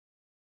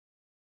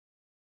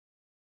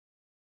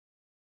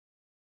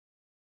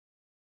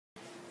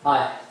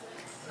Hi,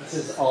 this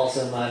is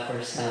also my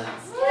first time.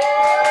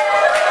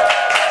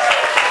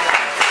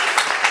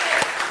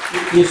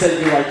 You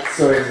said you like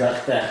stories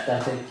about theft.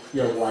 I think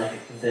you'll like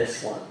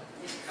this one.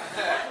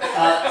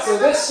 So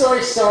this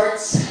story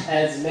starts,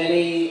 as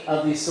many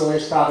of these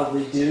stories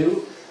probably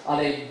do,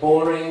 on a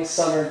boring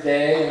summer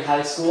day in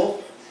high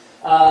school.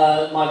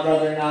 My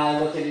brother and I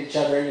look at each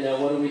other,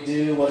 what do we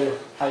do? What do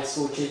high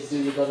school kids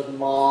do? We go to the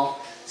mall.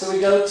 So we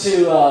go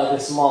to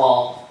this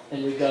mall,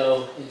 and we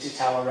go into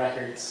Tower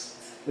Records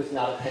with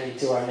not a penny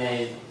to our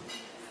name.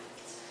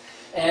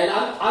 And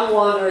I'm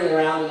wandering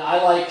around, and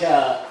I like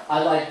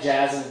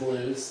jazz and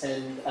blues,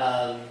 and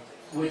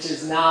which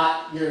is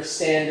not your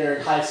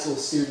standard high school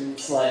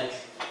student's like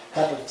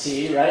cup of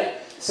tea, right?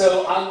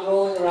 So I'm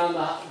rolling around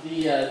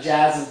the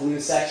jazz and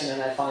blues section,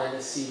 and I find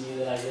a CD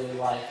that I really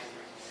like,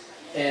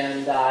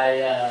 and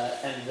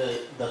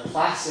the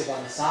plastic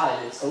on the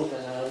side is open,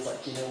 and I was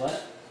like, you know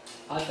what?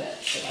 I bet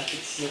that I could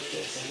slip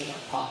this into my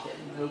pocket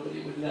and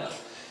nobody would know.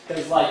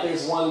 Because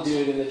there's one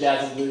dude in the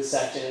jazz and blues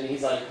section, and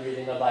he's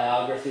reading a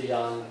biography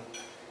on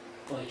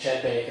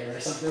Chet Baker or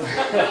something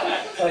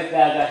like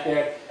that back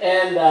there.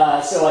 And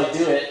so I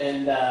do it,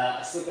 and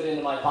I slip it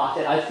into my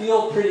pocket. I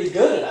feel pretty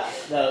good about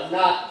it, though,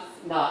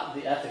 not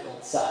the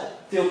ethical side.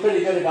 I feel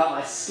pretty good about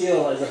my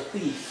skill as a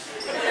thief.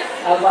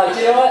 I was like,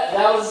 you know what?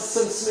 That was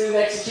some smooth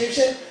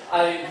execution.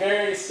 I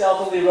very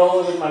stealthily roll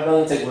over to my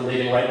brother and say, we're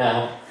leaving right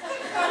now.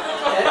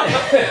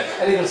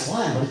 And he goes,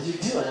 why? What did you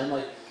do? And I'm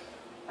like,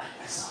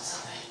 I saw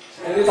something.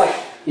 And he's like,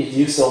 if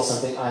you stole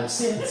something, I'm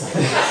stealing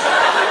something.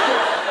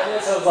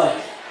 And so I was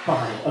like,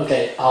 fine,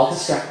 okay, I'll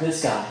distract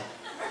this guy.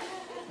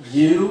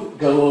 You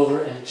go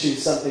over and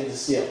choose something to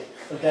steal,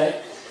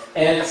 okay?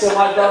 And so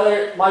my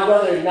brother,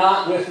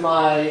 not with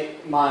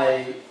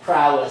my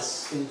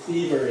prowess in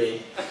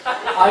thievery,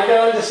 I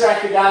go and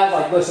distract the guy. I'm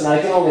like, listen,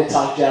 I can only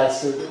talk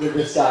jazz with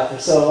this guy for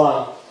so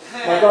long.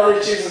 My brother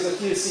chooses a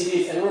few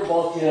CDs, and we're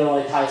both,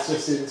 high school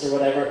students or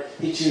whatever.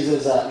 He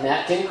chooses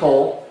Nat King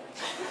Cole,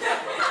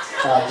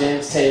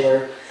 James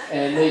Taylor,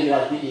 and maybe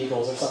the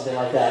Eagles or something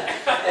like that.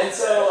 And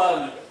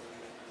so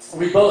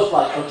we both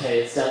okay,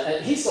 it's done.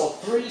 And he stole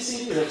 3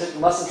 CDs. It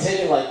must have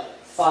taken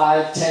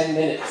 5-10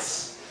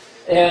 minutes.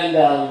 And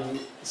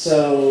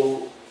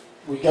so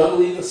we go to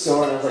leave the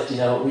store, and I was like,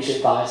 we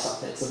should buy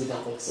something so we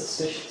don't look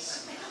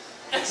suspicious.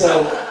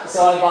 So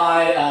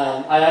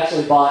I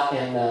actually bought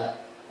an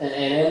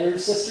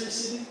Andrews Sisters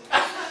CD.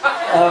 The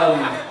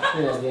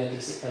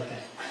Andrews Sisters, okay.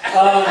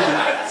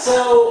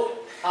 So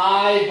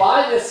I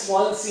buy this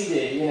one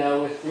CD,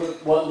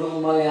 with what little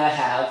money I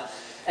have,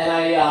 and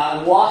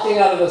I'm walking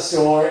out of the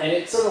store, and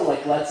it sort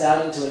of lets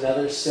out into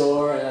another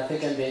store, and I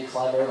think I'm being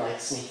clever,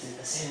 sneak through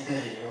the Sam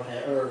Goody or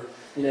whatever, or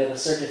the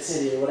Circuit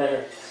City or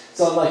whatever.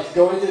 So I'm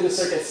going through the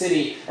Circuit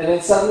City, and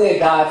then suddenly a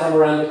guy from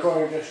around the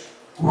corner just,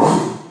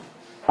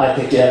 I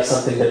think you have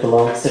something that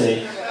belongs to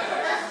me.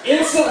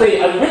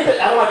 Instantly, I whip it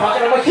out of my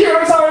pocket. I'm like, here,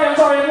 I'm sorry,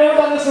 I've never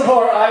done this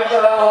before.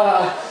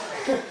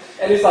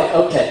 And he's like,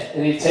 okay.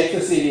 And he takes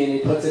the CD and he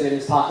puts it in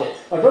his pocket.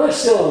 My brother's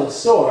still in the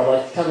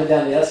store, coming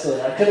down the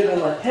escalator. I could have been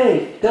like,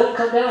 hey, don't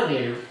come down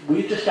here.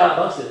 We just got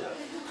busted.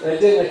 And it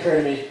didn't occur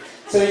to me.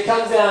 So he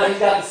comes down, he's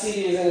got the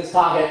CDs in his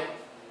pocket,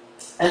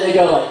 and they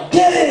go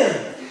get him!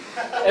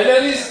 And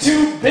then these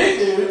 2 big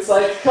dudes,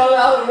 come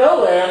out of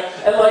nowhere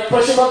and,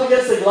 push him up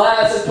against the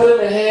glass and put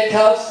him in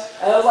handcuffs.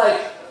 And I was like,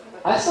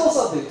 I stole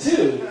something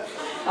too.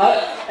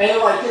 And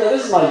I'm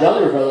this is my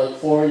younger brother,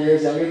 4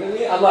 years younger than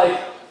me. I'm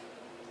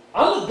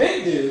I'm the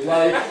big dude.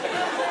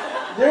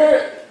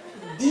 You're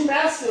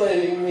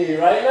demasculating me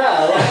right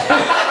now.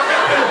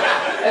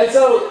 and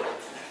so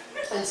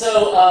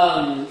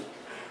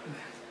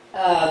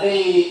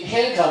they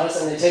handcuff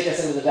us and they take us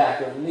into the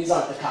back room. And these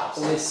aren't the cops.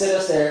 And they sit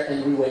us there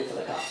and we wait for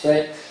the cops,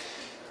 right?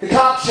 The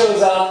cop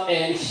shows up,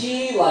 and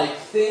he,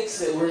 thinks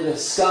that we're the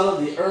scum of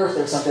the earth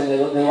or something.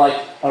 They're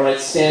like, all right,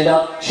 stand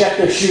up, check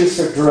their shoes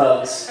for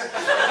drugs.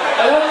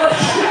 And I'm like,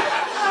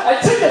 I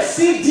took a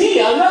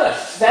CD, I'm not a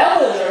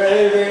felon or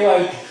anything.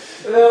 And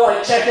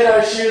they're, checking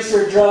our shoes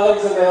for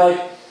drugs, and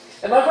they're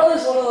and my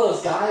brother's one of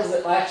those guys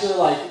that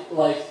actually,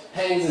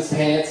 hangs his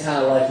pants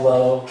kind of,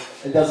 low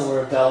and doesn't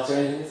wear a belt or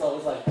anything. He's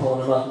always, pulling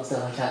them up and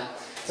stuff like that.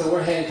 So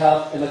we're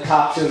handcuffed, and the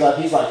cop shows up.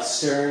 He's,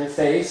 stern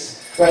face.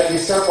 Right, we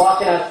start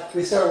walking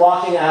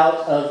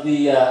out of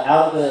the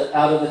out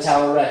of the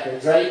Tower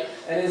Records, right?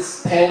 And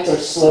his pants are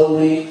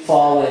slowly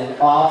falling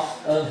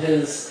off of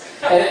his,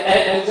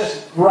 and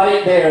just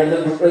right there,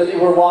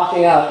 we're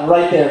walking out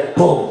right there,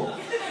 boom,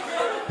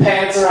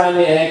 pants around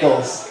the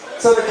ankles.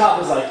 So the cop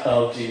was like,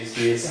 oh,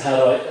 geez, how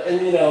do I, and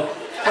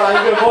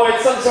trying to avoid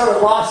some sort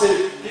of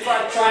lawsuit, he's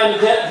trying to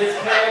get his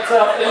pants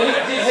up,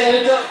 and he's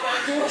handed up,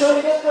 trying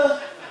to get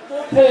the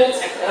pants,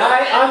 and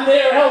I'm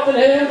there helping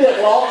him get,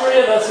 all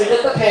 3 of us, we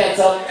get the pants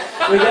up,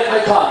 we get in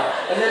the car,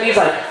 and then he's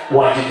like,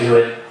 why'd you do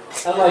it?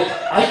 I'm like,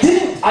 I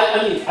didn't,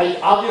 I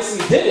obviously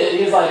did it.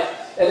 He was like,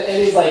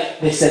 and he's like,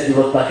 they said you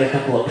looked like a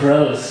couple of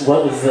pros,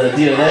 what was the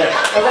deal there?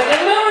 I was like,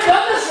 I've never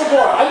done this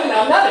before,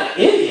 I'm not an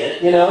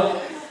idiot,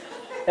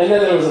 And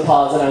then there was a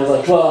pause, and I was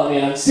like, well,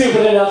 I'm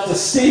stupid enough to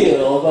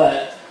steal,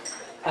 but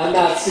I'm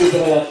not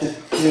stupid enough to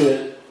do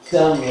it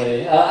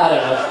dumbly. I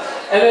don't know.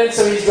 And then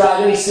so he's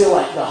driving, he's still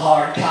like the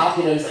hard cop,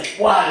 you know, he's like,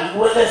 why,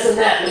 what, this and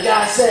that, the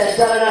guy said,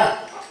 da-da-da.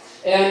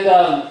 And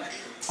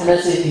then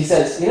he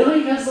says, you know who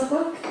you guys look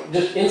like?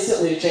 Just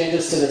instantly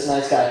changes to this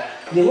nice guy.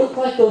 You look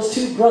like those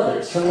two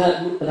brothers from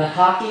that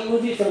hockey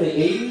movie from the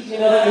 80s, you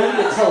know that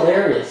movie? It's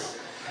hilarious.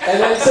 And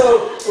then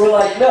so we're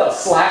like, no,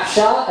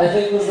 Slapshot, I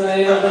think was the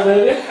name of the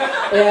movie.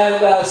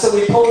 And so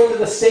we pull into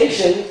the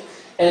station,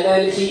 and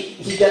then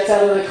he gets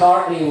out of the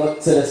car, and he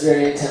looks at us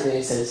very intently, and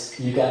he says,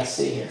 you guys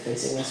stay here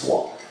facing this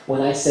wall.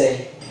 When I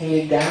say,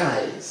 hey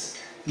guys,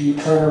 you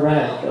turn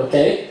around,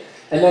 okay?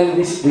 And then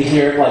we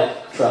hear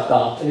like truck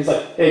off, and he's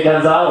like, hey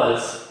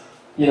Gonzalez,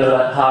 you know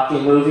that hockey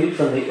movie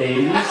from the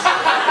 80s?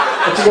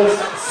 And she goes,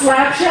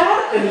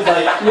 Slapshot? And he's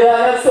like,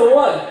 yeah, that's the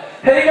one.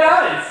 Hey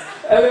guys!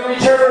 And then we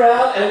turn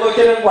around and look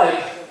at him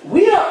like,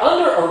 we are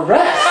under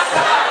arrest.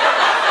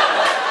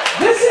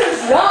 This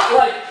is not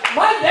like,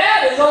 my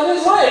dad is on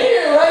his way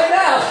here right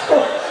now.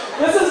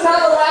 This is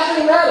not a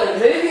laughing matter,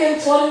 maybe in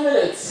 20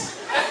 minutes.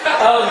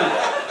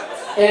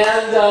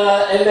 And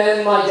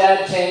then my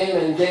dad came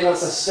and gave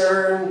us a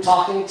stern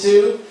talking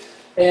to,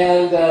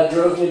 and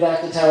drove me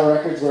back to Tower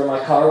Records where my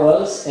car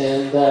was,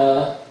 and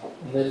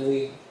then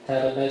we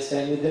had a nice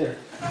family dinner.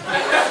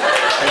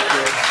 Thank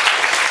you.